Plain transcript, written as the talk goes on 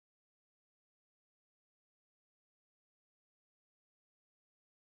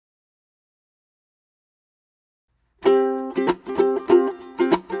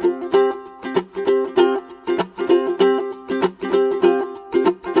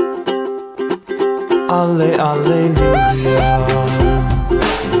Alle, Alleluia.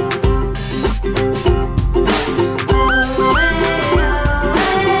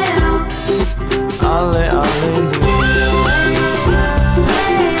 Alle, Alleluia.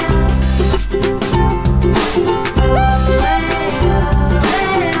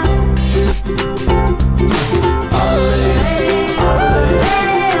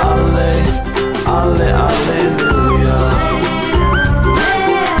 Alle, Alleluia.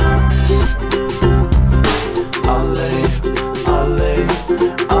 Alle, alle,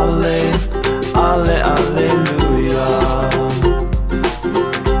 alle, alle, Alleluia.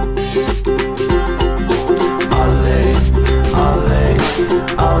 Alle, alle,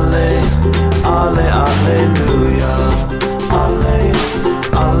 alle, alle, Alleluia. Alle,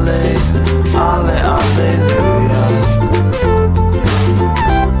 alle, alle, Alleluia.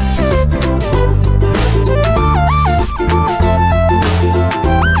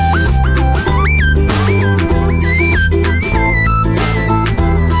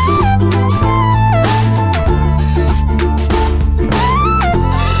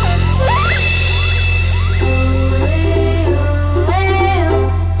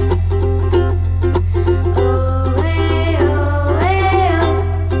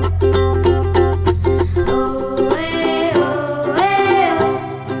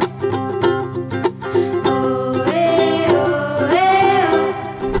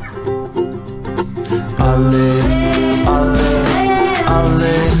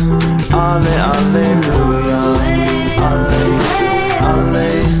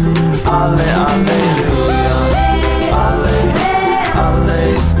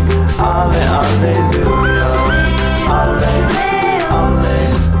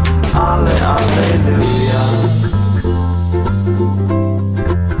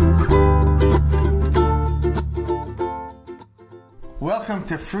 Welcome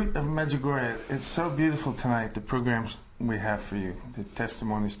to Fruit of Medjugorje. It's so beautiful tonight, the programs we have for you, the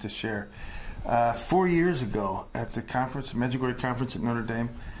testimonies to share. 4 years ago at the conference, Medjugorje conference at Notre Dame,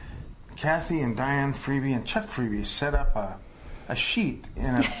 Kathy and Diane Freeby and Chuck Freeby set up a sheet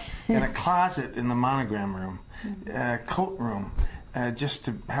in a closet in the monogram room, coat room, just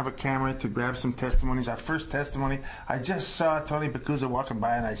to have a camera to grab some testimonies. Our first testimony, I just saw Tony Bakuza walking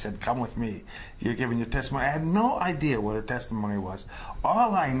by and I said, "Come with me. You're giving your testimony." I had no idea what a testimony was.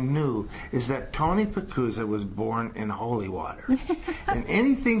 All I knew is that Tony Bakuza was born in holy water. And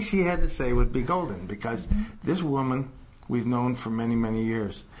anything she had to say would be golden, because this woman we've known for many, many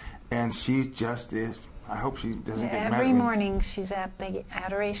years. And she just is. I hope she doesn't get mad at me. Every morning she's at the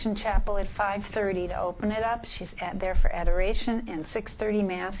Adoration Chapel at 5:30 to open it up. She's there for adoration and 6:30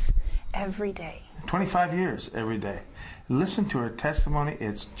 Mass every day. 25 years every day. Listen to her testimony.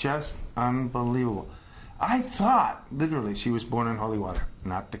 It's just unbelievable. I thought, literally, she was born in holy water.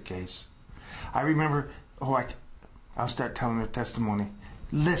 Not the case. I remember, I'll start telling her testimony.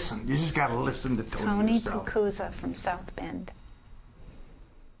 Listen. You just got to listen to Tony yourself. Bakuza from South Bend.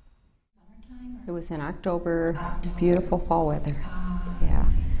 It was in October, beautiful fall weather. Yeah.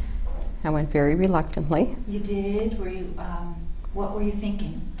 I went very reluctantly. You did? Were you, what were you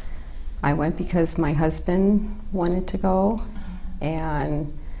thinking? I went because my husband wanted to go,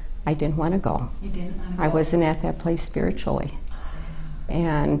 and I didn't want to go. You didn't want to go? I wasn't at that place spiritually.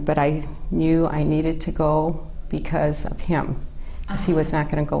 But I knew I needed to go because of him, because he was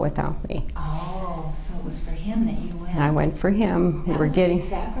not going to go without me. Oh, so it was for him that you went. And I went for him. That was a big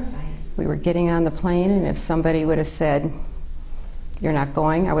sacrifice. We were getting on the plane, and if somebody would have said, "You're not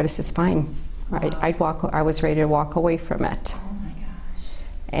going," I would have said, "Fine." Wow. I was ready to walk away from it. Oh my gosh.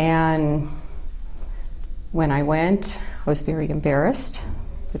 And when I went, I was very embarrassed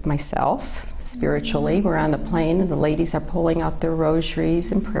with myself spiritually. We're on the plane, and the ladies are pulling out their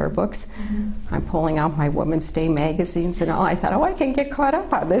rosaries and prayer books. I'm pulling out my Women's Day magazines and all. I thought, I can get caught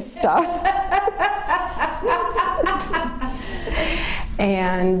up on this stuff.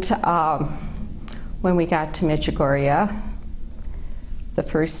 And when we got to Medjugorje, the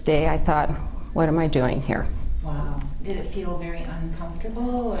first day, I thought, what am I doing here? Wow. Did it feel very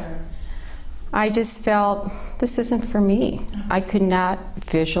uncomfortable, or? I just felt, this isn't for me. I could not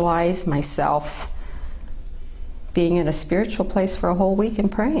visualize myself being in a spiritual place for a whole week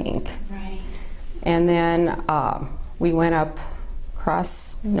and praying. Right. And then we went up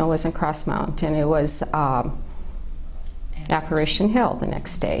it wasn't Cross Mountain, it was Apparition Hill the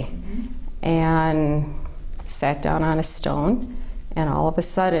next day. And sat down on a stone, and all of a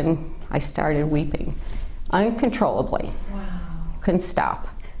sudden I started weeping uncontrollably. Wow. Couldn't stop.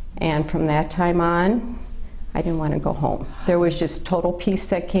 And from that time on, I didn't want to go home. There was just total peace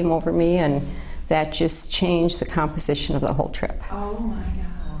that came over me, and that just changed the composition of the whole trip. Oh my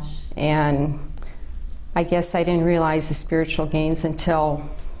gosh. And I guess I didn't realize the spiritual gains until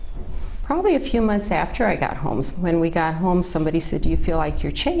probably a few months after I got home. When we got home, somebody said, "Do you feel like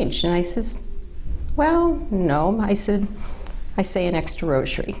you're changed?" And I says, "Well, no." I said, "I say an extra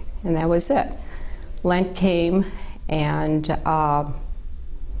rosary," and that was it. Lent came, and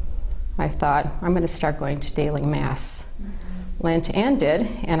I thought, I'm going to start going to daily Mass. Lent ended,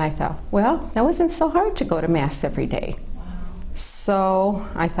 and I thought, well, that wasn't so hard to go to Mass every day. So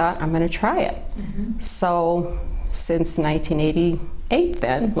I thought, I'm going to try it. So since 1988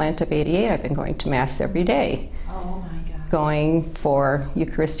 then, Lent of 88, I've been going to Mass every day. Oh my God. Going for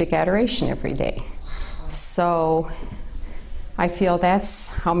Eucharistic adoration every day. So I feel that's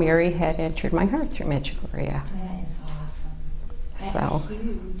how Mary had entered my heart through Medjugorje. That is awesome. That's So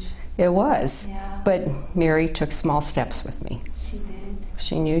huge. it was. Yeah. But Mary took small steps with me. She did.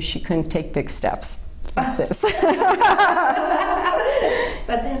 She knew she couldn't take big steps like this. But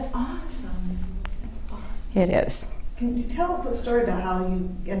that's awesome. That's awesome. It is. Can you tell the story about how you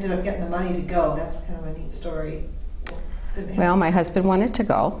ended up getting the money to go? That's kind of a neat story. Well, my husband wanted to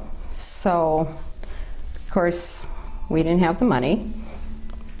go, so of course we didn't have the money.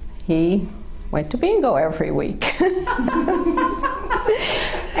 He went to bingo every week.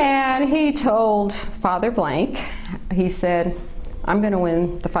 And he told Father Blank, he said, "I'm going to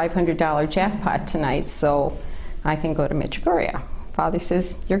win the $500 jackpot tonight so I can go to Medjugorje." Father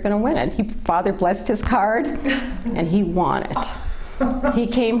says, "You're going to win it." Father blessed his card, and he won it. He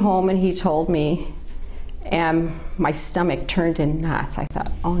came home and he told me, and my stomach turned in knots. I thought,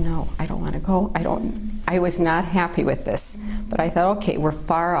 oh no, I don't want to go. I was not happy with this. But I thought, okay, we're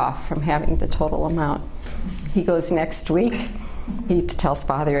far off from having the total amount. He goes next week. He tells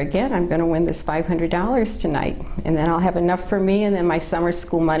Father again, "I'm going to win this $500 tonight, and then I'll have enough for me, and then my summer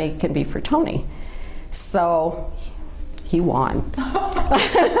school money can be for Tony." So he won.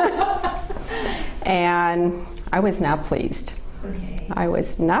 And I was not pleased. Okay. I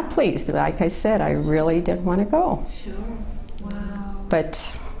was not pleased, but like I said, I really didn't want to go. Sure. Wow.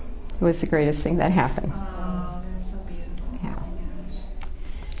 But it was the greatest thing that happened. Oh, that's so beautiful. Yeah. Oh my gosh.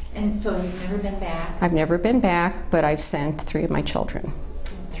 And so you've never been back? I've never been back, but I've sent 3 of my children.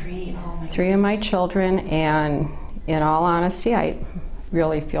 3. Oh my 3 of my children, and in all honesty, I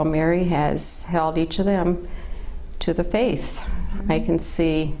really feel Mary has held each of them to the faith. I can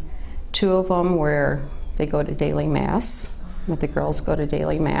see 2 of them where they go to daily Mass. The girls go to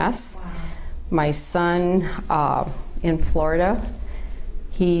daily Mass. Wow. My son in Florida,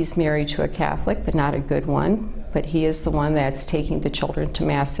 he's married to a Catholic, but not a good one. But he is the one that's taking the children to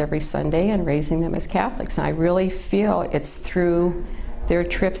Mass every Sunday and raising them as Catholics. And I really feel it's through their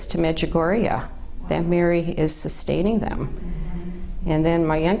trips to Medjugorje that Mary is sustaining them. And then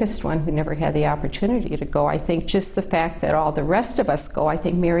my youngest one, who never had the opportunity to go, I think just the fact that all the rest of us go, I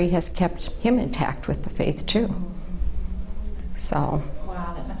think Mary has kept him intact with the faith too. So.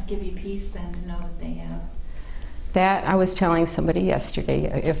 Wow, that must give you peace then to know that they have. That, I was telling somebody yesterday,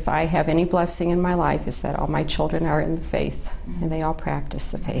 if I have any blessing in my life, is that all my children are in the faith, and they all practice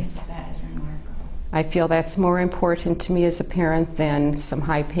the faith. That is remarkable. I feel that's more important to me as a parent than some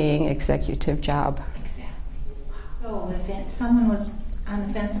high-paying executive job. Exactly. Wow. So if someone was on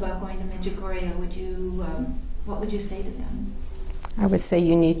the fence about going to Medjugorje, what would you say to them? I would say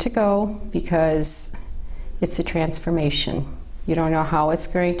you need to go because it's a transformation. You don't know how it's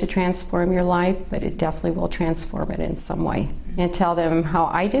going to transform your life, but it definitely will transform it in some way. And tell them how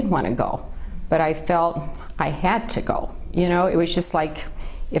I didn't want to go, but I felt I had to go. You know, it was just like,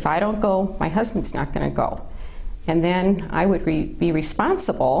 if I don't go, my husband's not going to go. And then I would be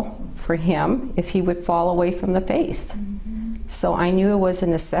responsible for him if he would fall away from the faith. So I knew it was a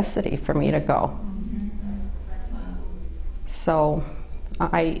necessity for me to go. So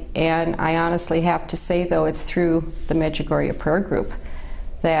I honestly have to say, though, it's through the Medjugorje prayer group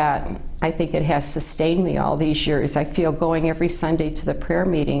that I think it has sustained me all these years. I feel going every Sunday to the prayer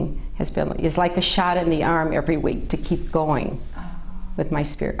meeting is like a shot in the arm every week to keep going with my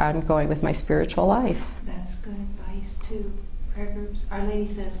ongoing with my spiritual life. That's good advice too. Prayer groups. Our Lady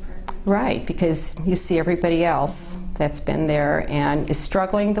says prayer groups. Right, because you see everybody else that's been there and is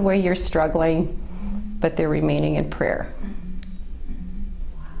struggling the way you're struggling, but they're remaining in prayer.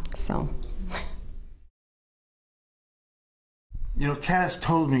 So. You know, Cass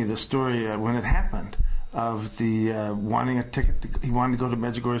told me the story when it happened of the wanting a ticket. He wanted to go to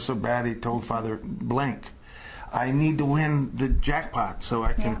Medjugorje so bad he told Father Blank, "I need to win the jackpot so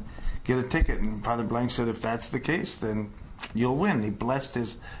I can get a ticket." And Father Blank said, "If that's the case, then you'll win." He blessed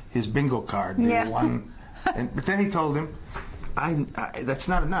his bingo card. He won. But then he told him, that's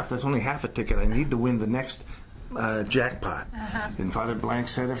not enough. That's only half a ticket. I need to win the next jackpot. And Father Blank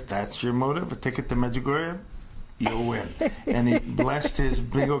said, if that's your motive, a ticket to Medjugorje, you'll win. And he blessed his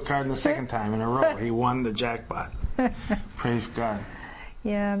bingo card the second time in a row. He won the jackpot. Praise God.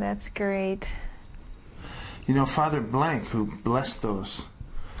 Yeah, that's great. You know, Father Blank, who blessed those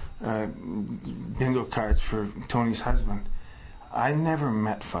bingo cards for Tony's husband, I never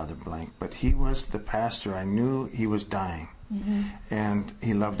met Father Blank, but he was the pastor. I knew he was dying. And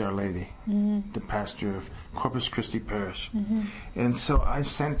he loved Our Lady, the pastor of Corpus Christi Parish. And so I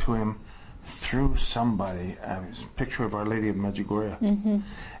sent to him through somebody a picture of Our Lady of Medjugorje,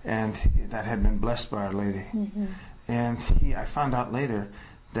 and that had been blessed by Our Lady. And I found out later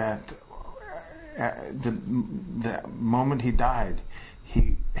that the moment he died,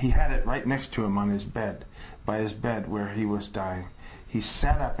 he had it right next to him on his bed, by his bed where he was dying. He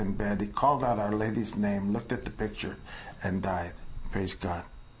sat up in bed, he called out Our Lady's name, looked at the picture, and died. Praise God.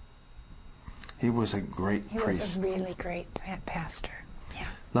 He was a great priest. He was a really great pastor. Yeah.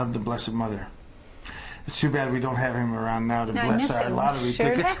 Loved the Blessed Mother. It's too bad we don't have him around now to bless our lottery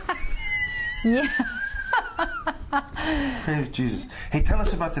tickets. Yeah. Praise Jesus. Hey, tell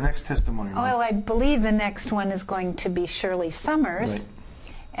us about the next testimony. Well, I believe the next one is going to be Shirley Summers. Right.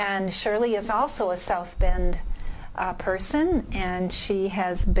 And Shirley is also a South Bend person, and she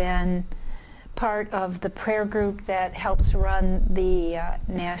has been part of the prayer group that helps run the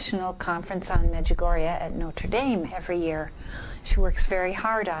National Conference on Medjugorje at Notre Dame every year. She works very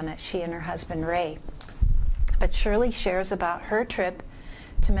hard on it, she and her husband Ray. But Shirley shares about her trip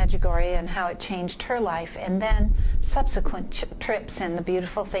to Medjugorje and how it changed her life, and then subsequent trips and the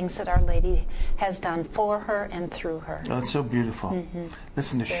beautiful things that Our Lady has done for her and through her. Oh, it's so beautiful.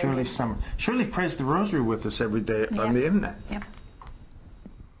 Listen to Shirley Summers. Shirley prays the rosary with us every day on the internet. Yep.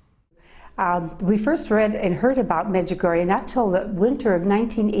 We first read and heard about Medjugorje not till the winter of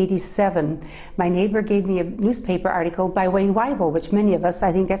 1987. My neighbor gave me a newspaper article by Wayne Weibel, which many of us,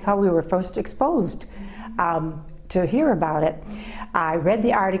 I think that's how we were first exposed to hear about it. I read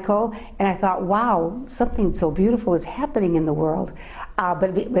the article and I thought, wow, something so beautiful is happening in the world.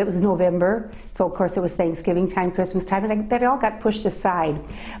 But it was November, so of course it was Thanksgiving time, Christmas time, and that all got pushed aside.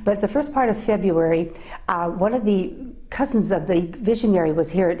 But the first part of February, one of the cousins of the visionary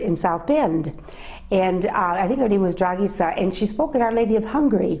was here in South Bend, and I think her name was Dragisa, and she spoke at Our Lady of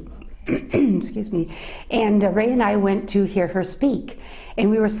Hungary. Excuse me. And Ray and I went to hear her speak,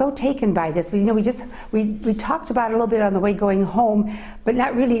 and we were so taken by this. We talked about it a little bit on the way going home, but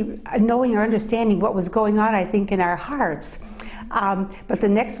not really knowing or understanding what was going on, I think, in our hearts. But the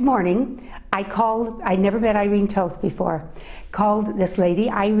next morning, I called. I never met Irene Toth before. Called this lady,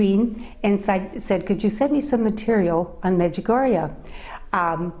 Irene, and said, could you send me some material on Medjugorje?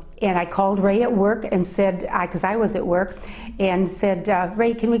 And I called Ray at work and said, because I was at work, and said,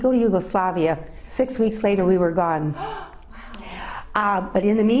 Ray, can we go to Yugoslavia? 6 weeks later, we were gone. But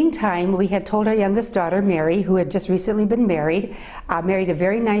in the meantime, we had told our youngest daughter, Mary, who had just recently been married a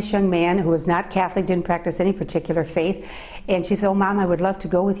very nice young man who was not Catholic, didn't practice any particular faith. And she said, oh, Mom, I would love to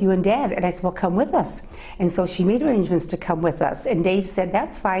go with you and Dad. And I said, well, come with us. And so she made arrangements to come with us. And Dave said,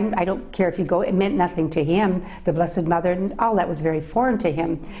 that's fine. I don't care if you go. It meant nothing to him. The Blessed Mother and all that was very foreign to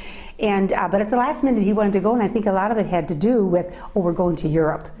him. And but at the last minute, he wanted to go. And I think a lot of it had to do with, oh, we're going to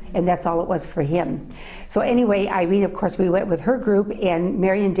Europe. And that's all it was for him. So anyway, Irene, of course, we went with her group, and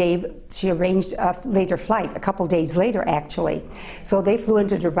Mary and Dave, she arranged a later flight, a couple days later, actually. So they flew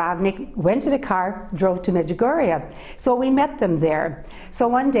into Dubrovnik, rented a car, drove to Medjugorje. So we met them there. So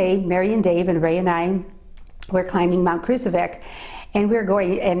one day, Mary and Dave and Ray and I were climbing Mount Kruševac. And we were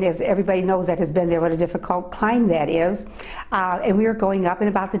going, and as everybody knows that has been there, what a difficult climb that is. And we were going up, and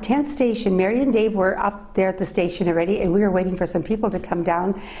about the 10th station, Mary and Dave were up there at the station already, and we were waiting for some people to come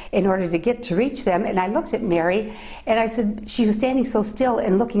down in order to reach them. And I looked at Mary, and I said, she was standing so still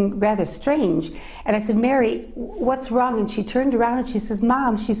and looking rather strange. And I said, Mary, what's wrong? And she turned around and she says,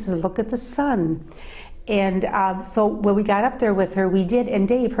 Mom, she says, look at the sun. And so when we got up there with her, we did, and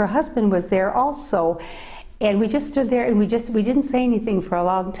Dave, her husband, was there also. And we just stood there, and we didn't say anything for a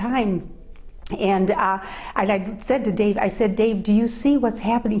long time. And I said to Dave, I said, Dave, do you see what's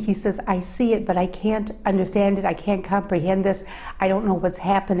happening? He says, I see it, but I can't understand it. I can't comprehend this. I don't know what's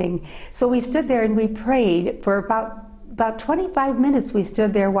happening. So we stood there and we prayed for about 25 minutes. We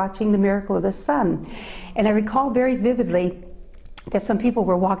stood there watching the miracle of the sun. And I recall very vividly that some people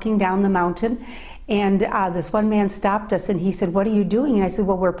were walking down the mountain, and this one man stopped us and he said, what are you doing? And I said,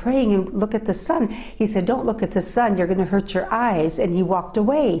 well, we're praying, and look at the sun. He said, don't look at the sun, you're going to hurt your eyes. And he walked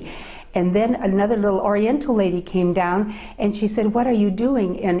away. And then another little Oriental lady came down and she said, what are you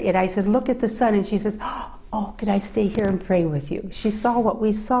doing? And I said, look at the sun. And she says, oh, could I stay here and pray with you? She saw what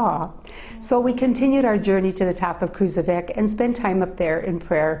we saw. So we continued our journey to the top of Kruževec and spent time up there in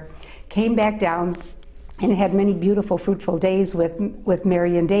prayer. Came back down and had many beautiful, fruitful days with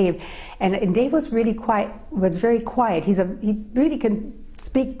Mary and Dave. And Dave was really quiet, was very quiet. He really can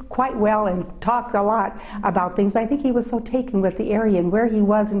speak quite well and talk a lot about things, but I think he was so taken with the area and where he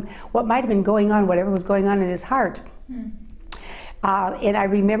was and what might have been going on, whatever was going on in his heart. And I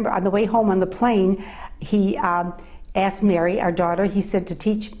remember on the way home on the plane, he asked Mary, our daughter, he said to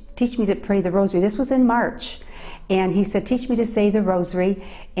teach me to pray the rosary. This was in March. And he said, teach me to say the rosary.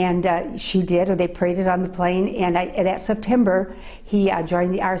 And she did, or they prayed it on the plane. And that September, he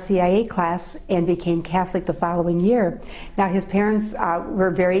joined the RCIA class and became Catholic the following year. Now, his parents were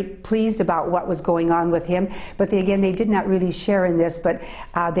very pleased about what was going on with him. But they did not really share in this. But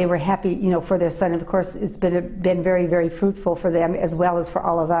they were happy, for their son. And of course, it's been very, very fruitful for them as well as for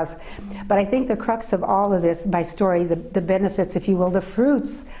all of us. But I think the crux of all of this, my story, the benefits, if you will, the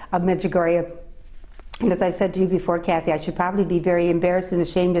fruits of Medjugorje. And as I've said to you before, Kathy, I should probably be very embarrassed and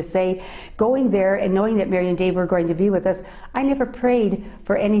ashamed to say, going there and knowing that Mary and Dave were going to be with us, I never prayed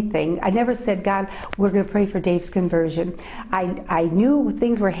for anything. I never said, God, we're going to pray for Dave's conversion. I knew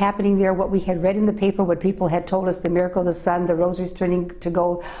things were happening there, what we had read in the paper, what people had told us, the miracle of the sun, the rosaries turning to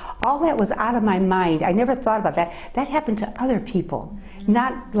gold. All that was out of my mind. I never thought about that. That happened to other people,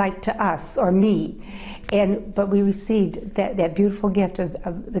 not like to us or me. But we received that beautiful gift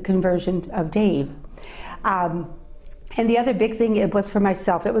of the conversion of Dave. And the other big thing, it was for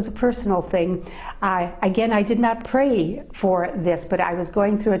myself. It was a personal thing. Again, I did not pray for this, but I was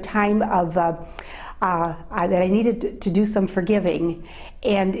going through a time of that I needed to do some forgiving.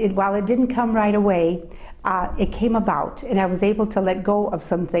 And while it didn't come right away, it came about, and I was able to let go of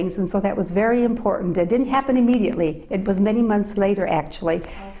some things, and so that was very important. It didn't happen immediately. It was many months later, actually,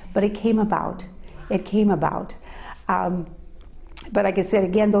 but it came about. It came about. But like I said,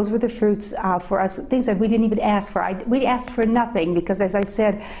 again, those were the fruits for us, things that we didn't even ask for. We asked for nothing because, as I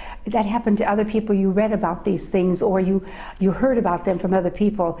said, that happened to other people. You read about these things or you heard about them from other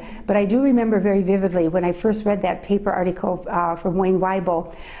people. But I do remember very vividly when I first read that paper article from Wayne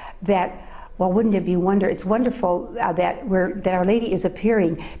Weibel that, well, wouldn't it be it's wonderful that Our Lady is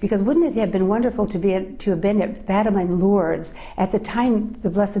appearing, because wouldn't it have been wonderful to have been at Fatima and Lourdes at the time the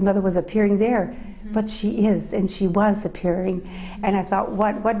Blessed Mother was appearing there? But she is, and she was appearing. And I thought,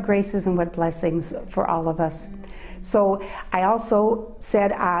 what graces and what blessings for all of us. So I also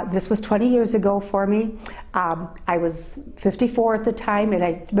said, this was 20 years ago for me. I was 54 at the time, and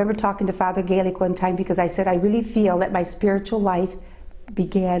I remember talking to Father Gaelic one time because I said, I really feel that my spiritual life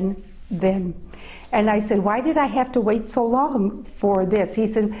began then. And I said, why did I have to wait so long for this? He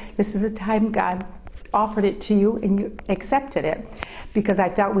said, this is the time God offered it to you and you accepted it. Because I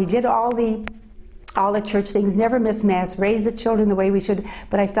felt we did all the church things, never miss Mass, raise the children the way we should,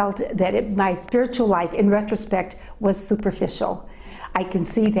 but I felt that my spiritual life, in retrospect, was superficial. I can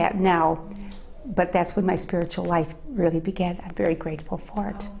see that now, but that's when my spiritual life really began. I'm very grateful for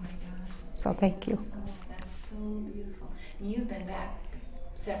it. Oh my gosh. So thank you. Oh, that's so beautiful. And you've been back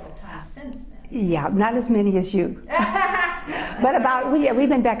several times since then. Yeah, not as many as you. But we've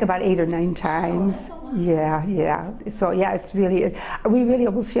been back about 8 or 9 times. Oh, that's a lot. Yeah. So yeah, it's really, we really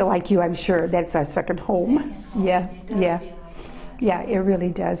almost feel like you, I'm sure. That's our second home. Yeah. It does feel like that. Yeah, it really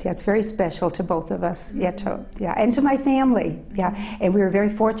does. Yeah, it's very special to both of us. Yeah, and to my family. Yeah, and we were very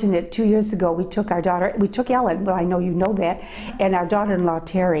fortunate. 2 years ago, we took Ellen. Well, I know you know that, and our daughter-in-law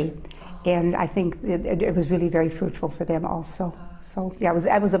Terry, and I think it was really very fruitful for them also. So yeah,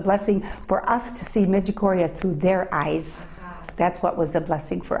 it was a blessing for us to see Medjugorje through their eyes. That's what was the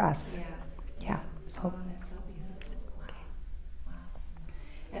blessing for us. Yeah. So. Oh, that's so beautiful. Wow.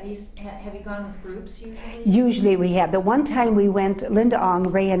 Have you gone with groups usually? Usually we have. The one time we went, Linda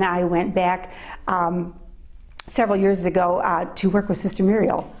Ong, Ray and I went back several years ago to work with Sister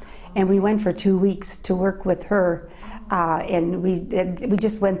Muriel. And we went for 2 weeks to work with her. And we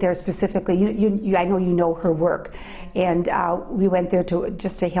just went there specifically. I know you know her work, and we went there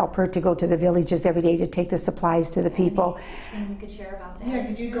just to help her to go to the villages every day to take the supplies to the people. And you could share about that. Yeah,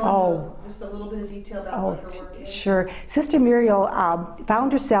 could you go into just a little bit of detail about what her work is? Sure. Sister Muriel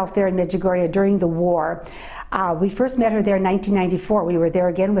found herself there in Medjugorje during the war. We first met her there in 1994. We were there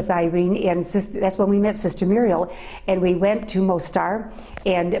again with Irene, and that's when we met Sister Muriel. And we went to Mostar,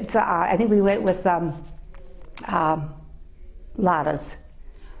 and I think we went with Ladas.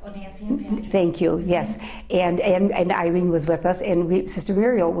 Oh, Nancy and Patrick. Thank you, yes. And Irene was with us, and Sister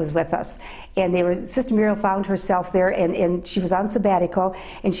Muriel was with us. And Sister Muriel found herself there, and she was on sabbatical,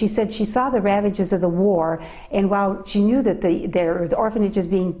 and she said she saw the ravages of the war, and while she knew that there was orphanages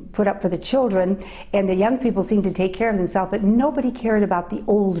being put up for the children, and the young people seemed to take care of themselves, but nobody cared about the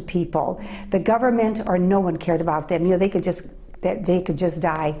old people. The government or no one cared about them. You know, they could just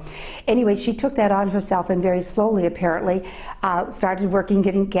die. Anyway, she took that on herself, and very slowly, apparently, started working,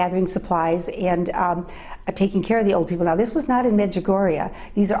 gathering supplies, and taking care of the old people. Now, this was not in Medjugorje.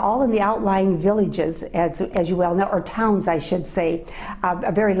 These are all in the outlying villages, as you well know, or towns, I should say,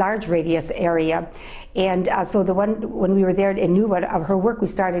 a very large radius area. And so when we were there and knew what of her work, we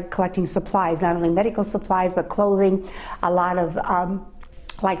started collecting supplies, not only medical supplies, but clothing, a lot of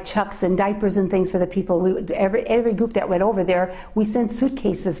like chucks and diapers and things for the people. Every group that went over there, we sent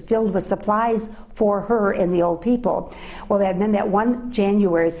suitcases filled with supplies for her and the old people. Well, then that one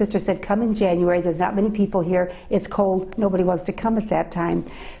January, Sister said, come in January, there's not many people here, it's cold, nobody wants to come at that time.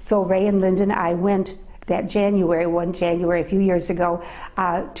 So Ray and Linda and I went that one January a few years ago,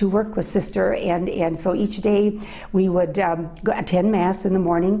 to work with Sister, and so each day we would attend Mass in the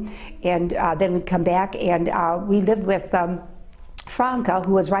morning, and then we'd come back, and we lived with Franca,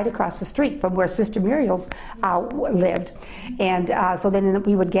 who was right across the street from where Sister Muriel's lived. And so then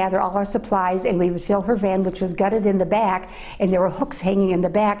we would gather all our supplies, and we would fill her van, which was gutted in the back, and there were hooks hanging in the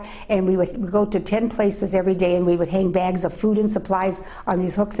back, and we would go to 10 places every day, and we would hang bags of food and supplies on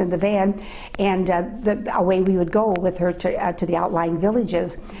these hooks in the van, and away we would go with her to the outlying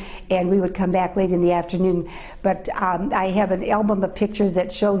villages. And we would come back late in the afternoon. But I have an album of pictures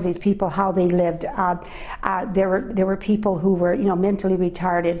that shows these people, how they lived. There were people who were, mentally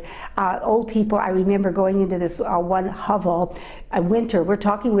retarded. Old people, I remember going into this one hovel, winter, we're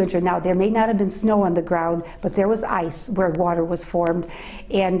talking winter now, there may not have been snow on the ground, but there was ice where water was formed.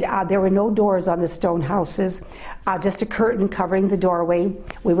 And there were no doors on the stone houses, just a curtain covering the doorway.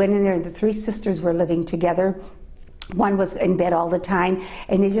 We went in there, and the three sisters were living together. One was in bed all the time,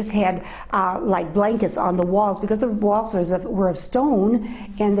 and they just had like blankets on the walls, because the walls were of stone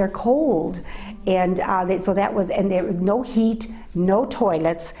and they're cold. And so that was, and there was no heat, no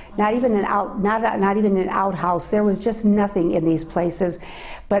toilets, not even an outhouse. There was just nothing in these places.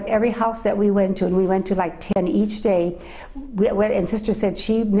 But every house that we went to, and we went to like 10 each day, and Sister said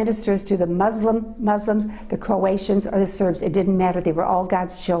she ministers to the Muslims, the Croatians, or the Serbs. It didn't matter. They were all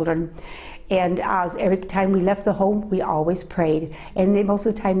God's children. And every time we left the home, we always prayed. And most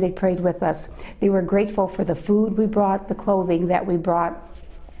of the time they prayed with us. They were grateful for the food we brought, the clothing that we brought.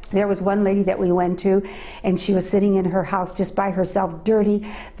 There was one lady that we went to, and she was sitting in her house just by herself, dirty.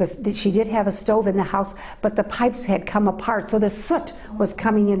 She did have a stove in the house, but the pipes had come apart, so the soot was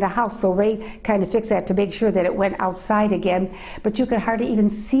coming in the house. So Ray kind of fixed that to make sure that it went outside again. But you could hardly even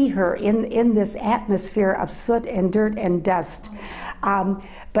see her in this atmosphere of soot and dirt and dust.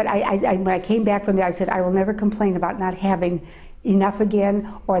 But when I came back from there, I said, I will never complain about not having enough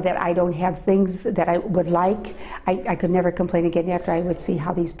again, or that I don't have things that I would like. I could never complain again after I would see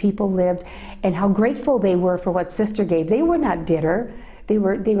how these people lived and how grateful they were for what Sister gave. They were not bitter. They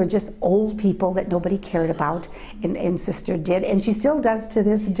were just old people that nobody cared about, and Sister did, and she still does to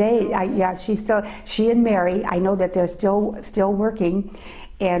this day. She and Mary, I know that they're still working,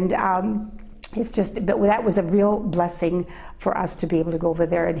 and it's just, but that was a real blessing for us to be able to go over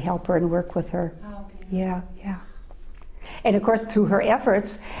there and help her and work with her. Oh, okay. Yeah. And of course, through her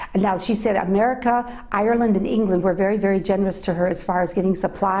efforts, now she said America, Ireland, and England were very, very generous to her as far as getting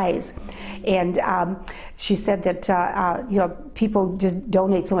supplies. And she said that people just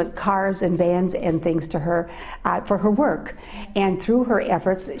donate so much cars and vans and things to her for her work. And through her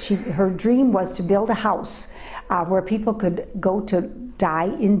efforts, her dream was to build a house where people could go to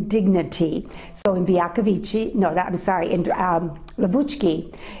die in dignity. So in Biakovici, in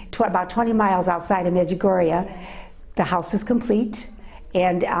Labuchki, about 20 miles outside of Medjugorje, the house is complete,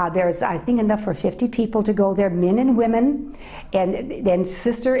 and there's, I think, enough for 50 people to go there, men and women, and then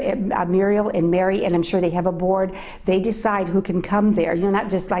Sister Muriel and Mary, and I'm sure they have a board, they decide who can come there. Not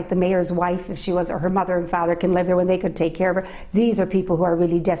just like the mayor's wife, if she was, or her mother and father can live there when they could take care of her. These are people who are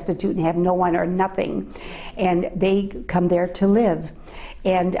really destitute and have no one or nothing, and they come there to live.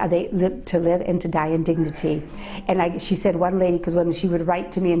 And they live to live and to die in dignity. And she said, one lady, because when she would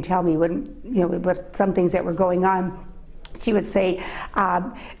write to me and tell me with some things that were going on, she would say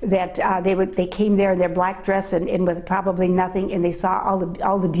that they came there in their black dress and with probably nothing, and they saw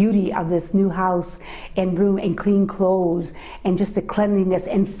all the beauty of this new house and room and clean clothes and just the cleanliness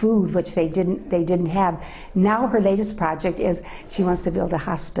and food, which they didn't have. Now her latest project is she wants to build a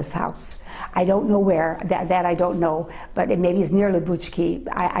hospice house. I don't know where, that I don't know, but maybe it's near Lubuchki.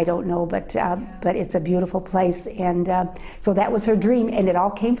 I don't know, but it's a beautiful place, and so that was her dream, and it all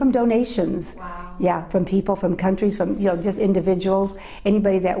came from donations. Wow. Yeah, from people, from countries, from just individuals,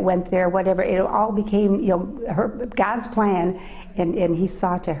 anybody that went there, whatever. It all became God's plan, and He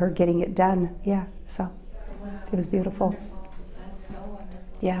saw to her getting it done. Yeah, so it was beautiful. Wonderful. That's so wonderful.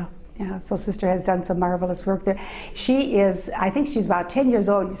 Yeah. Yeah, so Sister has done some marvelous work there. She is, I think she's about 10 years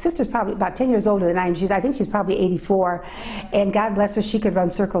old. Sister's probably about 10 years older than I am. I think she's probably 84. And God bless her, she could run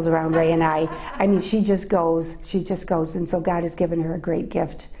circles around Ray and I. I mean, she just goes. And so God has given her a great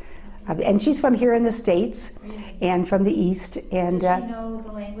gift. And she's from here in the States and from the East. And Does she know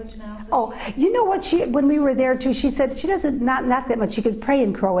the language now? So oh, you know what? When we were there too, she said she doesn't, not that much. She could pray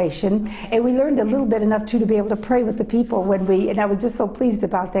in Croatian, and we learned a little bit enough too to be able to pray with the people and I was just so pleased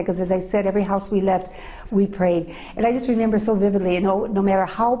about that, because as I said, every house we left, we prayed. And I just remember so vividly, no matter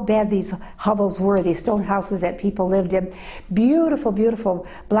how bad these hovels were, these stone houses that people lived in, beautiful, beautiful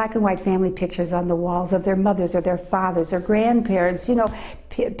black and white family pictures on the walls of their mothers or their fathers, their grandparents,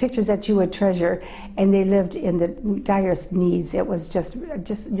 pictures that you would treasure, and they lived in the direst needs. It was just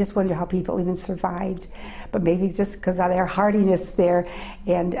wonder how people even survived, but maybe just because of their hardiness there,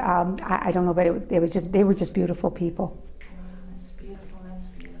 and I don't know, but they were just beautiful people. That's beautiful. That's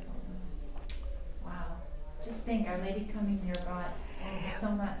beautiful. Wow. Just think, Our Lady coming here brought so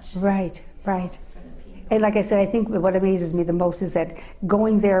much. Right. For the people. And like I said, I think what amazes me the most is that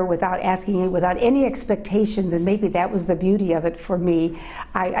going there without asking, without any expectations, and maybe that was the beauty of it for me.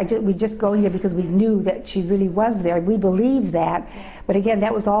 We just going there because we knew that she really was there. We believed that. But again,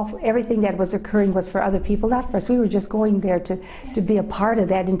 that was all, everything that was occurring was for other people, not for us. We were just going there to be a part of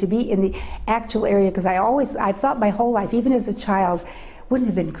that and to be in the actual area, because I thought my whole life, even as a child, wouldn't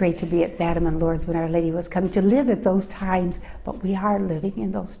it have been great to be at Fatima and Lourdes when Our Lady was coming, to live at those times, but we are living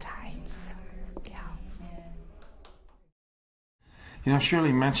in those times.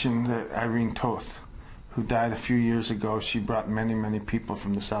 Shirley mentioned that Irene Toth, who died a few years ago. She brought many, many people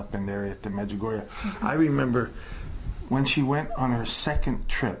from the South Bend area to Medjugorje. Mm-hmm. I remember when she went on her second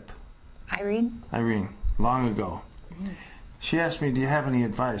trip. Irene, long ago. Mm-hmm. She asked me, do you have any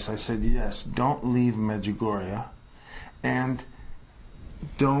advice? I said, yes, don't leave Medjugorje, and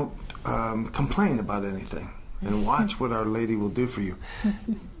don't complain about anything, and watch what Our Lady will do for you.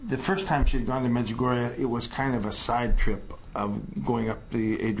 The first time she had gone to Medjugorje, it was kind of a side trip of going up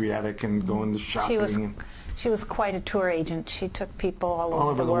the Adriatic and going to shopping. She was quite a tour agent. She took people all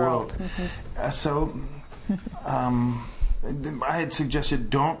over the world. Mm-hmm. So I had suggested,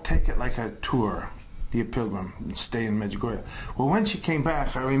 don't take it like a tour, be a pilgrim, and stay in Medjugorje. Well, when she came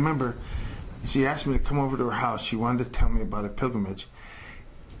back, I remember she asked me to come over to her house. She wanted to tell me about a pilgrimage.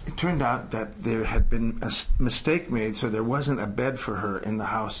 It turned out that there had been a mistake made, so there wasn't a bed for her in the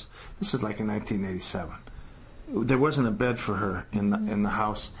house. This is like in 1987. There wasn't a bed for her in the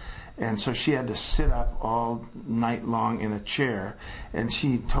house, and so she had to sit up all night long in a chair. And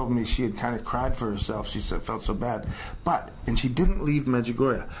she told me she had kind of cried for herself. She said, felt so bad, and she didn't leave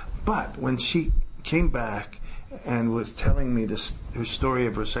Medjugorje. But when she came back and was telling me her story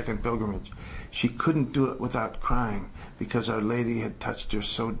of her second pilgrimage, she couldn't do it without crying, because Our Lady had touched her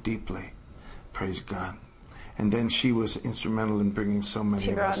so deeply. Praise God. And then she was instrumental in bringing so many.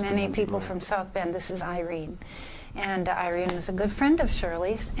 She brought many people from South Bend. This is Irene. And Irene was a good friend of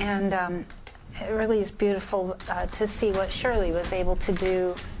Shirley's. And it really is beautiful to see what Shirley was able to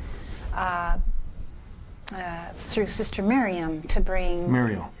do through Sister Miriam to bring...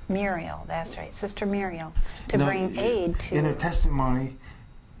 Muriel, that's right. Sister Muriel, to bring aid to... In her testimony,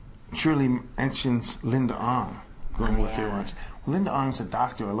 Shirley mentions Linda Ong going with her once. Linda Ong's a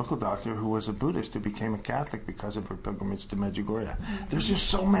doctor, a local doctor, who was a Buddhist who became a Catholic because of her pilgrimage to Medjugorje. There's just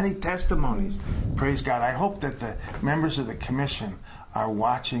so many testimonies. Praise God. I hope that the members of the commission are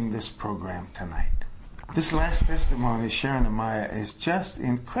watching this program tonight. This last testimony, Sharon and Maya, is just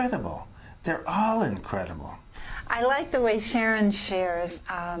incredible. They're all incredible. I like the way Sharon shares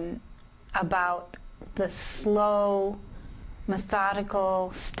about the slow,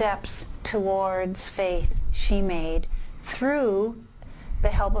 methodical steps towards faith she made through the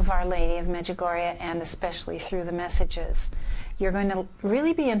help of Our Lady of Medjugorje, and especially through the messages. You're going to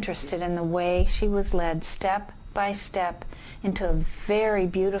really be interested in the way she was led step by step into a very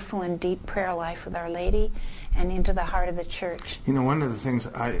beautiful and deep prayer life with Our Lady, and into the heart of the church. You know, one of the things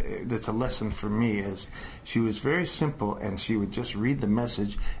that's a lesson for me is she was very simple, and she would just read the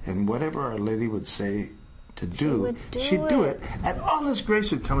message, and whatever Our Lady would say to do, she'd do it, and all this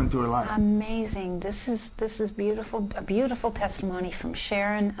grace would come into her life. Amazing. This is beautiful, a beautiful testimony from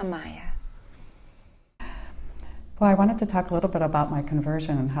Sharon Amaya. Well, I wanted to talk a little bit about my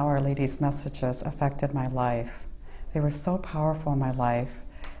conversion and how Our Lady's messages affected my life. They were so powerful in my life,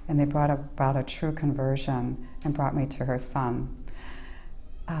 and they brought about a true conversion and brought me to her Son.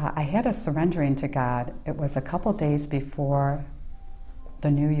 I had a surrendering to God. It was a couple days before the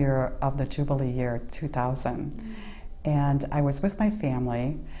new year of the Jubilee year, 2000. And I was with my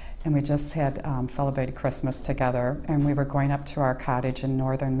family, and we just had celebrated Christmas together, and we were going up to our cottage in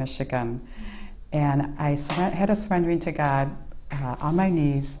northern Michigan. And I had a surrendering to God on my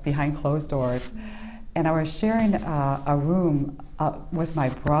knees behind closed doors. And I was sharing a room with my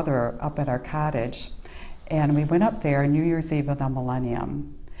brother up at our cottage. And we went up there New Year's Eve of the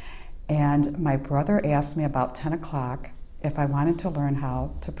millennium. And my brother asked me about 10 o'clock if I wanted to learn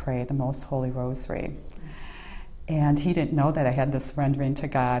how to pray the Most Holy Rosary. And he didn't know that I had this surrendering to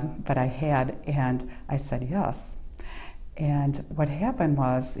God, but I had, and I said yes. And what happened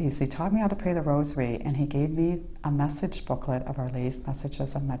was, he taught me how to pray the Rosary, and he gave me a message booklet of Our Lady's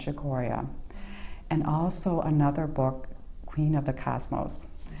Messages of Medjugorje, and also another book, Queen of the Cosmos.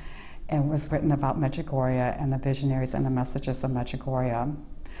 And it was written about Medjugorje and the visionaries and the messages of Medjugorje.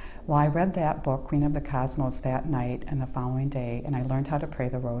 Well, I read that book, Queen of the Cosmos, that night and the following day, and I learned how to pray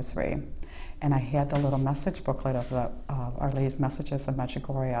the Rosary. And I had the little message booklet of Our Lady's Messages of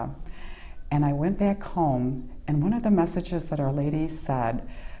Medjugorje. And I went back home, and one of the messages that Our Lady said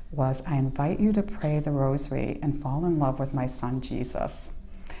was, I invite you to pray the Rosary and fall in love with my son, Jesus.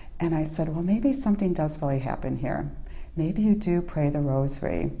 And I said, well, maybe something does really happen here. Maybe you do pray the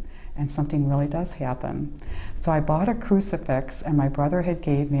Rosary, and something really does happen. So I bought a crucifix, and my brother had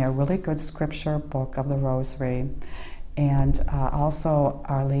gave me a really good scripture book of the Rosary, and also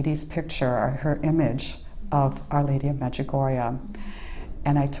Our Lady's picture, her image of Our Lady of Medjugorje.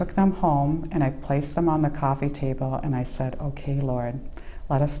 And I took them home, and I placed them on the coffee table, and I said, okay, Lord,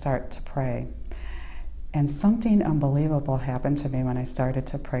 let us start to pray. And something unbelievable happened to me when I started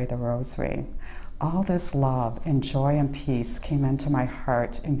to pray the Rosary. All this love and joy and peace came into my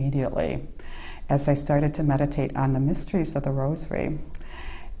heart immediately as I started to meditate on the mysteries of the Rosary.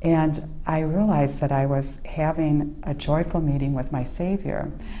 And I realized that I was having a joyful meeting with my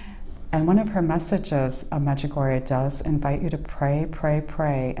Savior. And one of her messages of Medjugorje does invite you to pray, pray,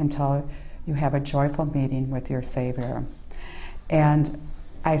 pray until you have a joyful meeting with your Savior. And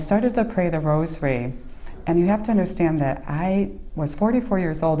I started to pray the Rosary, and you have to understand that I was 44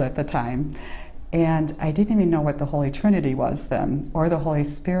 years old at the time, and I didn't even know what the Holy Trinity was then, or the Holy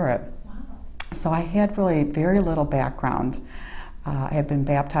Spirit. Wow. So I had really very little background. I had been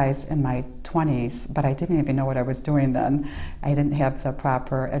baptized in my 20s, but I didn't even know what I was doing then. I didn't have the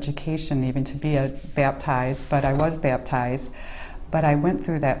proper education even to be baptized, but I was baptized. But I went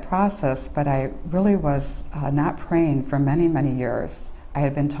through that process, but I really was not praying for many, many years. I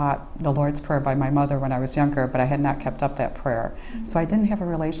had been taught the Lord's Prayer by my mother when I was younger, but I had not kept up that prayer. So I didn't have a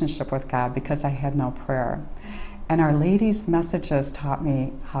relationship with God because I had no prayer. And Our Lady's messages taught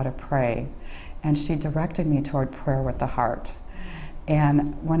me how to pray, and she directed me toward prayer with the heart.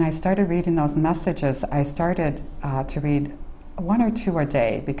 And when I started reading those messages, I started to read 1 or 2 a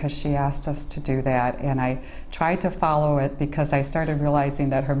day because she asked us to do that, and I tried to follow it because I started realizing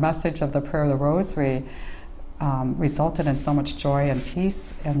that her message of the prayer of the Rosary resulted in so much joy and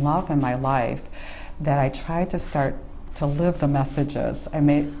peace and love in my life that I tried to start to live the messages.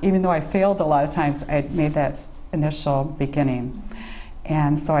 Even though I failed a lot of times, I made that initial beginning.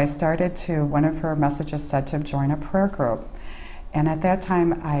 And so I started to, one of her messages said to join a prayer group. And at that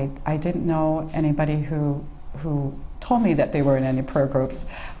time, I didn't know anybody who told me that they were in any prayer groups,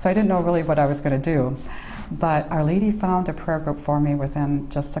 so I didn't know really what I was going to do. But Our Lady found a prayer group for me within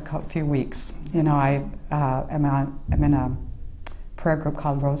just a few weeks. You know, I'm in a prayer group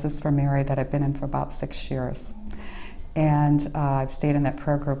called Roses for Mary that I've been in for about 6 years. And I've stayed in that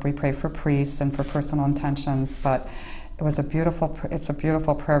prayer group. We pray for priests and for personal intentions, but it's a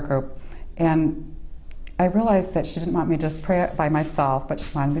beautiful prayer group. And I realized that she didn't want me to just pray by myself, but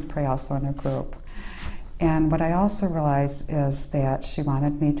she wanted me to pray also in a group. And what I also realized is that she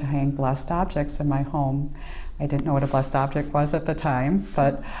wanted me to hang blessed objects in my home. I didn't know what a blessed object was at the time,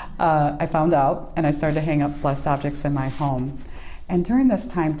 but I found out, and I started to hang up blessed objects in my home. And during this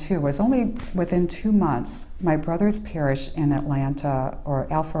time, too, was only within 2 months, my brother's parish in Atlanta, or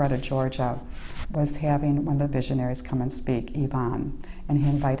Alpharetta, Georgia, was having one of the visionaries come and speak, Yvonne. and he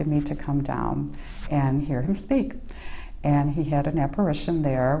invited me to come down and hear him speak. And he had an apparition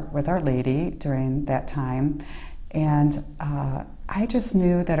there with Our Lady during that time, and I just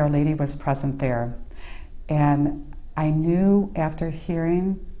knew that Our Lady was present there. And I knew after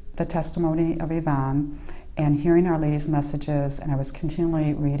hearing the testimony of Yvonne and hearing Our Lady's messages, and I was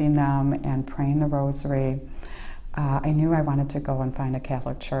continually reading them and praying the rosary, I knew I wanted to go and find a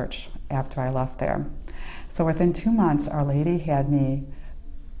Catholic church after I left there. So within 2 months, Our Lady had me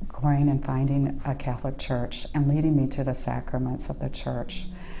going and finding a Catholic church and leading me to the sacraments of the church.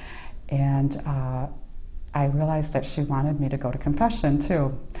 And I realized that she wanted me to go to confession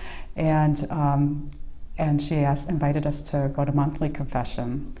too. And she invited us to go to monthly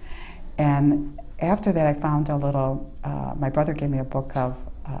confession. And after that, I found a little, my brother gave me a book of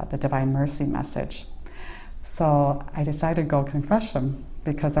the Divine Mercy message. So I decided to go to confession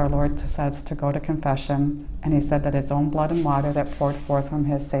because our Lord says to go to confession, and he said that his own blood and water that poured forth from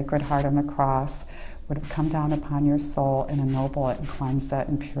his sacred heart on the cross would come down upon your soul and ennoble it and cleanse it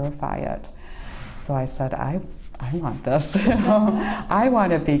and purify it. So I said, I want this. I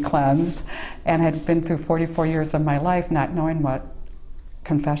want to be cleansed. And I had been through 44 years of my life not knowing what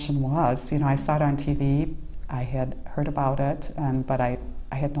confession was. You know, I saw it on TV, I had heard about it, but I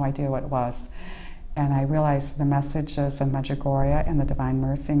had no idea what it was. And I realized the messages in Medjugorje and the Divine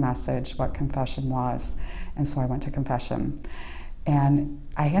Mercy message, what confession was. And so I went to confession. And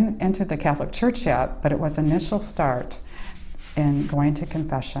I hadn't entered the Catholic Church yet, but it was initial start in going to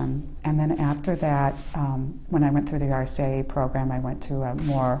confession. And then after that, when I went through the RCIA program, I went to a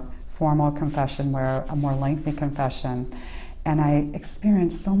more formal confession, a more lengthy confession. And I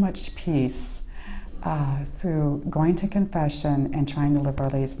experienced so much peace through going to confession and trying to live Our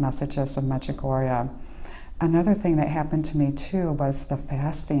Lady's messages of Medjugorje. Another thing that happened to me too was the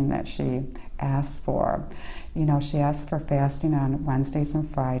fasting that she asked for. You know, she asked for fasting on Wednesdays and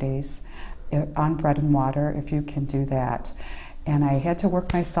Fridays, on bread and water, if you can do that. And I had to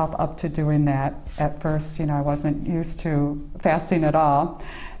work myself up to doing that. At first, you know, I wasn't used to fasting at all.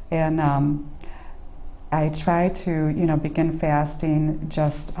 And I tried to, you know, begin fasting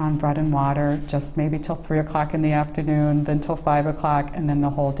just on bread and water, just maybe till 3 o'clock in the afternoon, then till 5 o'clock, and then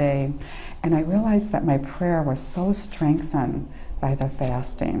the whole day. And I realized that my prayer was so strengthened by the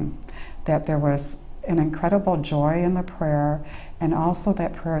fasting, that there was an incredible joy in the prayer, and also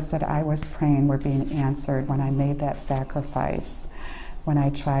that prayers that I was praying were being answered when I made that sacrifice. When I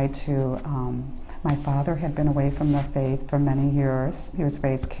tried to, my father had been away from the faith for many years. He was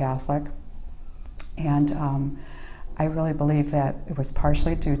raised Catholic. And I really believe that it was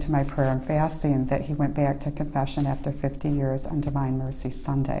partially due to my prayer and fasting that he went back to confession after 50 years on Divine Mercy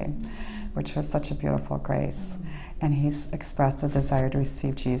Sunday, which was such a beautiful grace. And he's expressed a desire to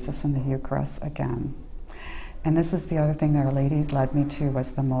receive Jesus in the Eucharist again. And this is the other thing that Our Lady led me to,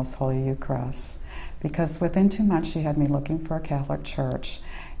 was the Most Holy Eucharist. Because within 2 months she had me looking for a Catholic church.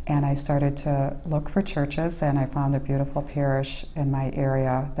 And I started to look for churches, and I found a beautiful parish in my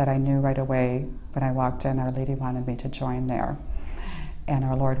area that I knew right away. When I walked in, Our Lady wanted me to join there, and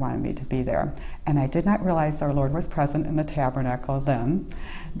our Lord wanted me to be there. And I did not realize our Lord was present in the tabernacle then,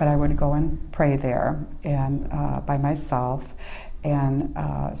 but I would go and pray there and by myself, and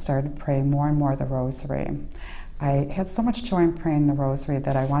started praying more and more the rosary. I had so much joy in praying the rosary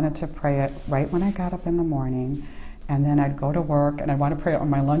that I wanted to pray it right when I got up in the morning. And then I'd go to work, and I'd want to pray it on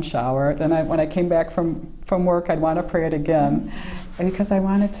my lunch hour. Then when I came back from work, I'd want to pray it again, because I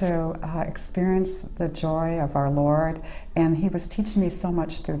wanted to experience the joy of our Lord. And he was teaching me so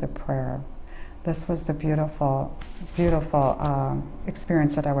much through the prayer. This was the beautiful, beautiful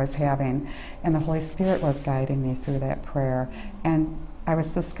experience that I was having. And the Holy Spirit was guiding me through that prayer. And I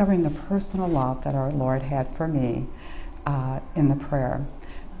was discovering the personal love that our Lord had for me in the prayer,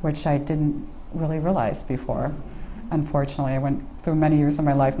 which I didn't really realize before. Unfortunately, I went through many years of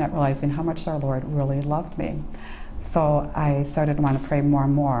my life not realizing how much our Lord really loved me. So I started to want to pray more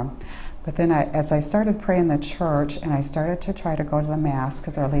and more. But then as I started praying the church, and I started to try to go to the Mass,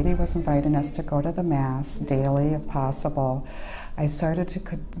 because Our Lady was inviting us to go to the Mass daily if possible, I started to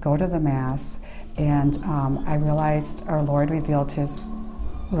go to the Mass, and I realized our Lord revealed his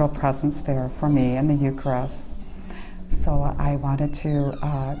real presence there for me in the Eucharist. So I wanted to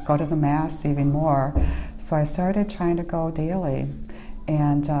go to the Mass even more. So I started trying to go daily.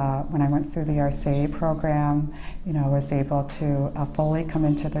 And when I went through the RCIA program, you know, I was able to fully come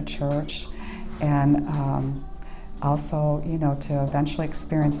into the church, and also, you know, to eventually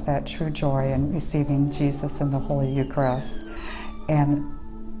experience that true joy in receiving Jesus in the Holy Eucharist. And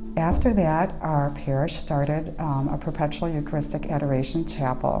after that, our parish started a perpetual Eucharistic Adoration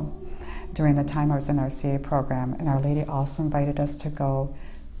Chapel. during the time I was in our CA program, and Our Lady also invited us to go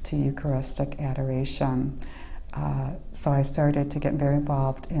to Eucharistic adoration. So I started to get very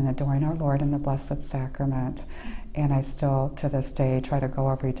involved in adoring our Lord in the Blessed Sacrament, and I still, to this day, try to go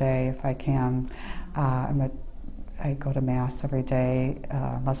every day if I can. I go to Mass every day,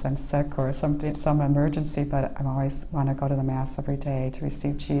 unless I'm sick or some emergency, but I always want to go to the Mass every day to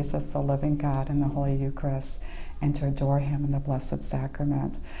receive Jesus, the living God, in the Holy Eucharist, and to adore Him in the Blessed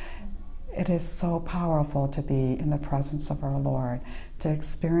Sacrament. It is so powerful to be in the presence of our Lord, to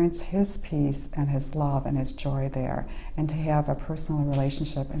experience His peace and His love and His joy there, and to have a personal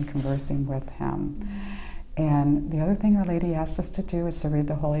relationship and conversing with Him. And the other thing Our Lady asks us to do is to read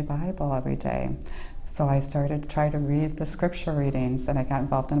the Holy Bible every day. So I started to try to read the scripture readings, and I got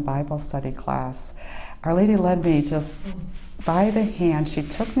involved in a Bible study class. Our Lady led me just by the hand. She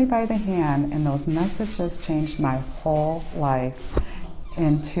took me by the hand, and those messages changed my whole life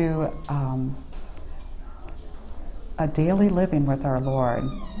into a daily living with our Lord.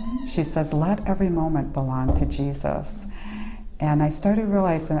 She says, let every moment belong to Jesus. And I started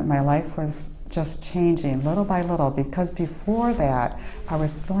realizing that my life was just changing little by little, because before that I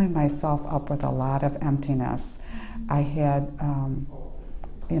was filling myself up with a lot of emptiness. I had,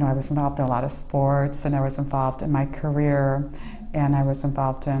 I was involved in a lot of sports, and I was involved in my career, and I was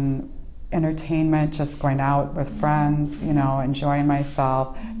involved in entertainment, just going out with friends, enjoying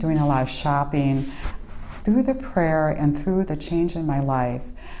myself, doing a lot of shopping. Through the prayer and through the change in my life,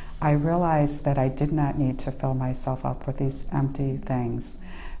 I realized that I did not need to fill myself up with these empty things.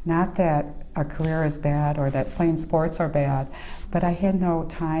 Not that a career is bad or that playing sports are bad, but I had no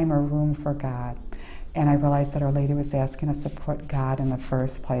time or room for God. And I realized that Our Lady was asking us to put God in the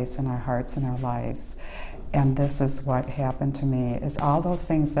first place in our hearts and our lives. And this is what happened to me, is all those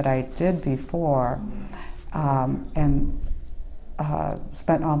things that I did before and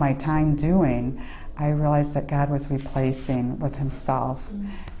spent all my time doing, I realized that God was replacing with Himself.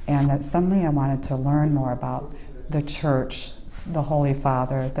 And that suddenly I wanted to learn more about the Church, the Holy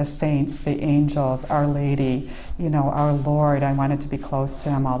Father, the saints, the angels, Our Lady, our Lord. I wanted to be close to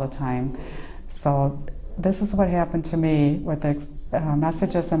Him all the time. So this is what happened to me with the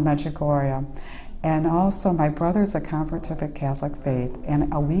messages in Medjugorje. And also, my brother's a convert to the Catholic faith,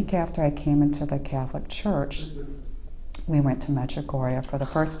 and a week after I came into the Catholic Church, we went to Medjugorje for the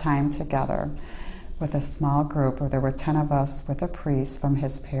first time together with a small group, where there were 10 of us with a priest from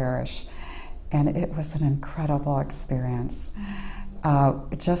his parish. And it was an incredible experience.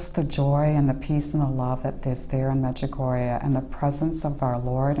 Just the joy and the peace and the love that is there in Medjugorje, and the presence of our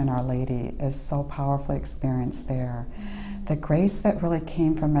Lord and Our Lady is so powerfully experienced there. The grace that really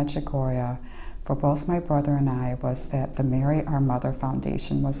came from Medjugorje for both my brother and I was that the Mary, Our Mother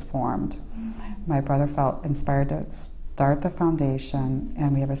Foundation was formed. My brother felt inspired to start the foundation,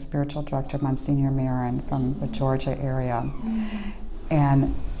 and we have a spiritual director, Monsignor Marin, from the Georgia area.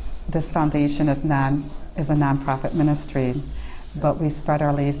 And this foundation is a nonprofit ministry, but we spread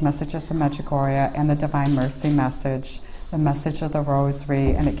Our Lady's messages in Medjugorje and the Divine Mercy message, the message of the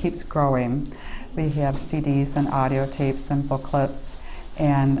Rosary, and it keeps growing. We have CDs and audio tapes and booklets,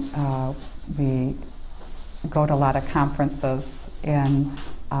 and we go to a lot of conferences in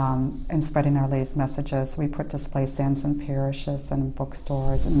spreading Our Lady's messages. We put display stands in parishes and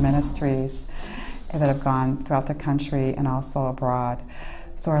bookstores and ministries that have gone throughout the country and also abroad.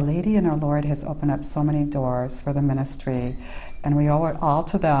 So Our Lady and our Lord has opened up so many doors for the ministry, and we owe it all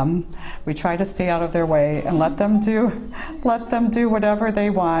to them. We try to stay out of their way and let them do whatever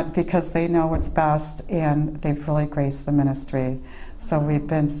they want, because they know what's best, and they've really graced the ministry. So we've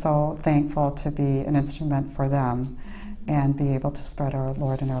been so thankful to be an instrument for them and be able to spread our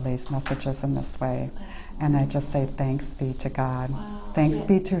Lord and Our Lady's messages in this way. And I just say thanks be to God. Wow. Thanks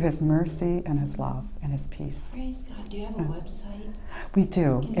be to His mercy and His love and His peace. Praise God. Do you have a website? We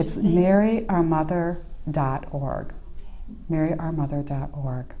do. It's maryourmother.org.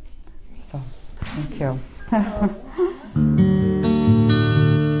 maryourmother.org. So, thank you. Ave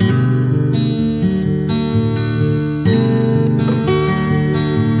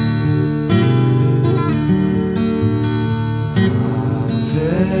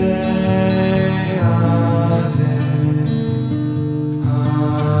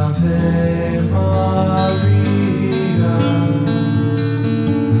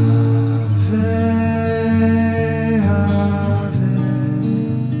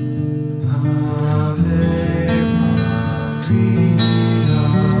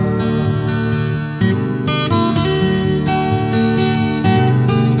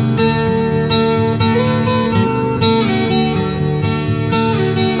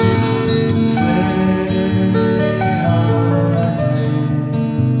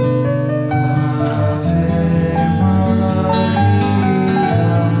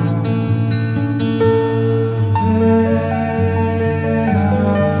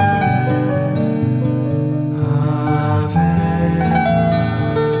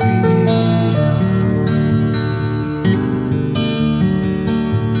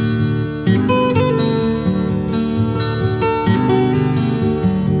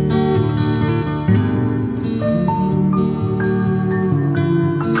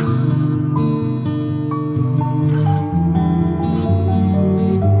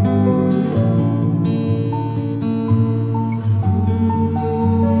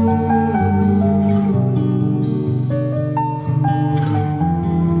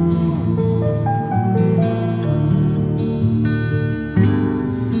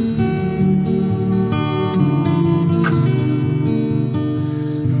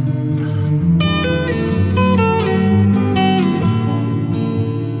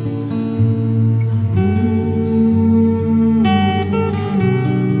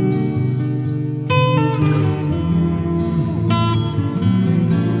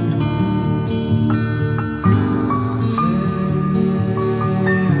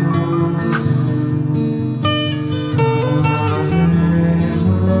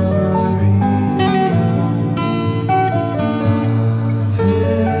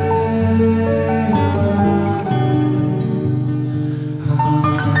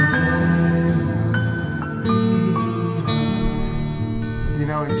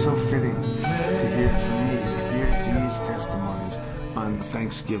it's so fitting to hear, for me, to hear these testimonies on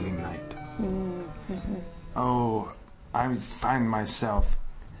Thanksgiving night. Oh, I find myself,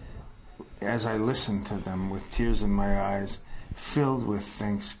 as I listen to them with tears in my eyes, filled with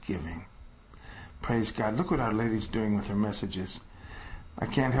thanksgiving. Praise God. Look what Our Lady's doing with her messages. I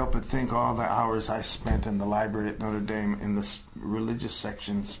can't help but think all the hours I spent in the library at Notre Dame in the religious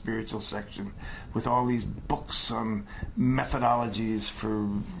section, spiritual section, with all these books on methodologies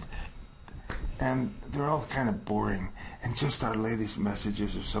and they're all kind of boring. And just Our Lady's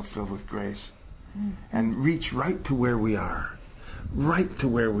messages are so filled with grace and reach right to where we are. Right to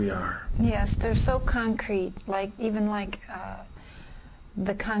where we are. Yes, they're so concrete, even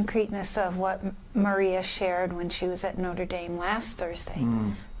the concreteness of what Maria shared when she was at Notre Dame last Thursday.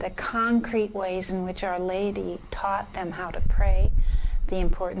 The concrete ways in which Our Lady taught them how to pray, the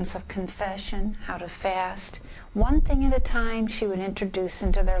importance of confession, how to fast. One thing at a time she would introduce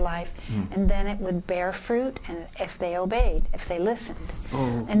into their life, and then it would bear fruit, and if they obeyed, if they listened.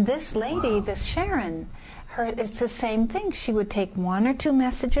 And this lady, this Sharon, it's the same thing. She would take one or two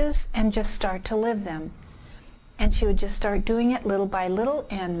messages and just start to live them. And she would just start doing it little by little,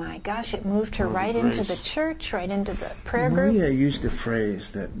 and my gosh, it moved her right into the church, right into the prayer group. Maria used a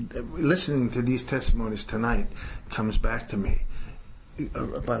phrase that, listening to these testimonies tonight, comes back to me,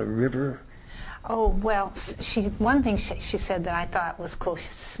 about a river. Oh, well, one thing she said that I thought was cool,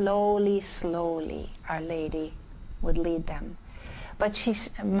 slowly, Our Lady would lead them. But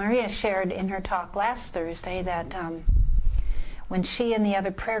Maria shared in her talk last Thursday that when she and the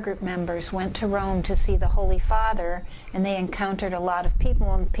other prayer group members went to Rome to see the Holy Father, and they encountered a lot of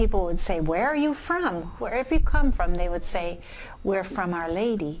people, and people would say, "Where are you from? Where have you come from?" They would say, "We're from Our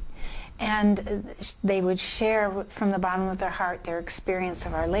Lady." And they would share from the bottom of their heart their experience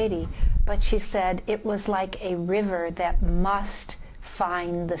of Our Lady. But she said it was like a river that must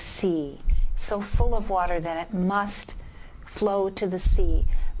find the sea, so full of water that it must flow to the sea.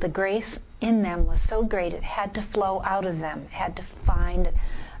 The grace in them was so great it had to flow out of them, it had to find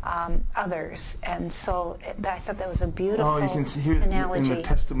others. And so I thought that was a beautiful you can hear analogy. In the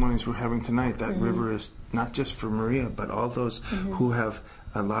testimonies we're having tonight, that river is not just for Maria, but all those who have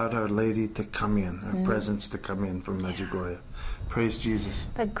allowed Our Lady to come in, her presence to come in from Medjugorje. Praise Jesus.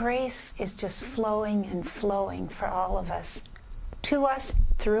 The grace is just flowing and flowing for all of us, to us,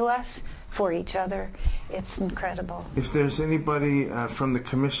 through us, for each other. It's incredible. If there's anybody from the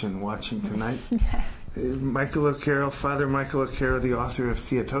commission watching tonight, Michael O'Carroll, Father Michael O'Carroll, the author of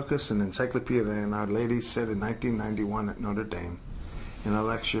Theotokos, an encyclopedia, and Our Lady said in 1991 at Notre Dame, in a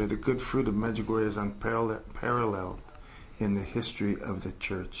lecture, "The good fruit of Medjugorje is unparalleled in the history of the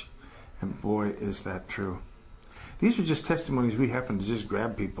Church." And boy, is that true. These are just testimonies we happen to just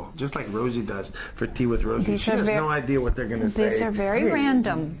grab people, just like Rosie does for Tea with Rosie. She has no idea what they're going to say. These are very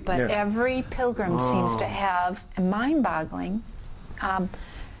random, but every pilgrim seems to have a mind-boggling,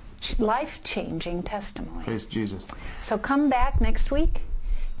 life-changing testimony. Praise Jesus. So come back next week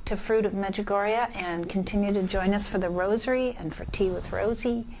to Fruit of Medjugorje and continue to join us for the Rosary and for Tea with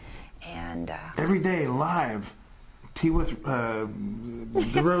Rosie. And every day live, Tea with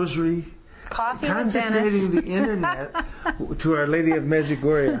the Rosary. Coffee with Dennis. Consecrating the internet to Our Lady of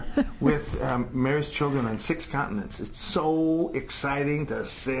Medjugorje with Mary's children on 6 continents. It's so exciting to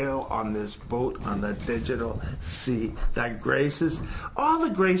sail on this boat on the digital sea. That graces, all the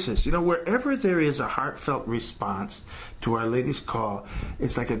graces, wherever there is a heartfelt response to Our Lady's call,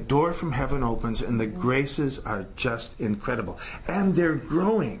 it's like a door from heaven opens, and the graces are just incredible. And they're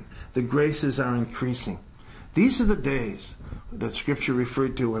growing. The graces are increasing. These are the days that Scripture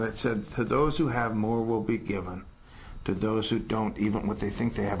referred to when it said, "To those who have, more will be given. To those who don't, even what they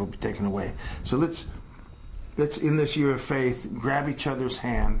think they have will be taken away." So let's in this year of faith, grab each other's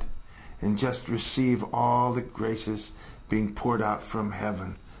hand and just receive all the graces being poured out from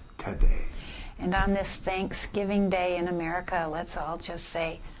heaven today. And on this Thanksgiving Day in America, let's all just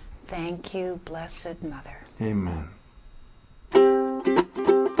say, "Thank you, Blessed Mother." Amen.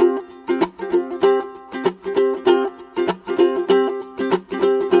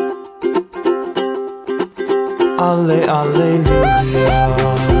 Alleluia.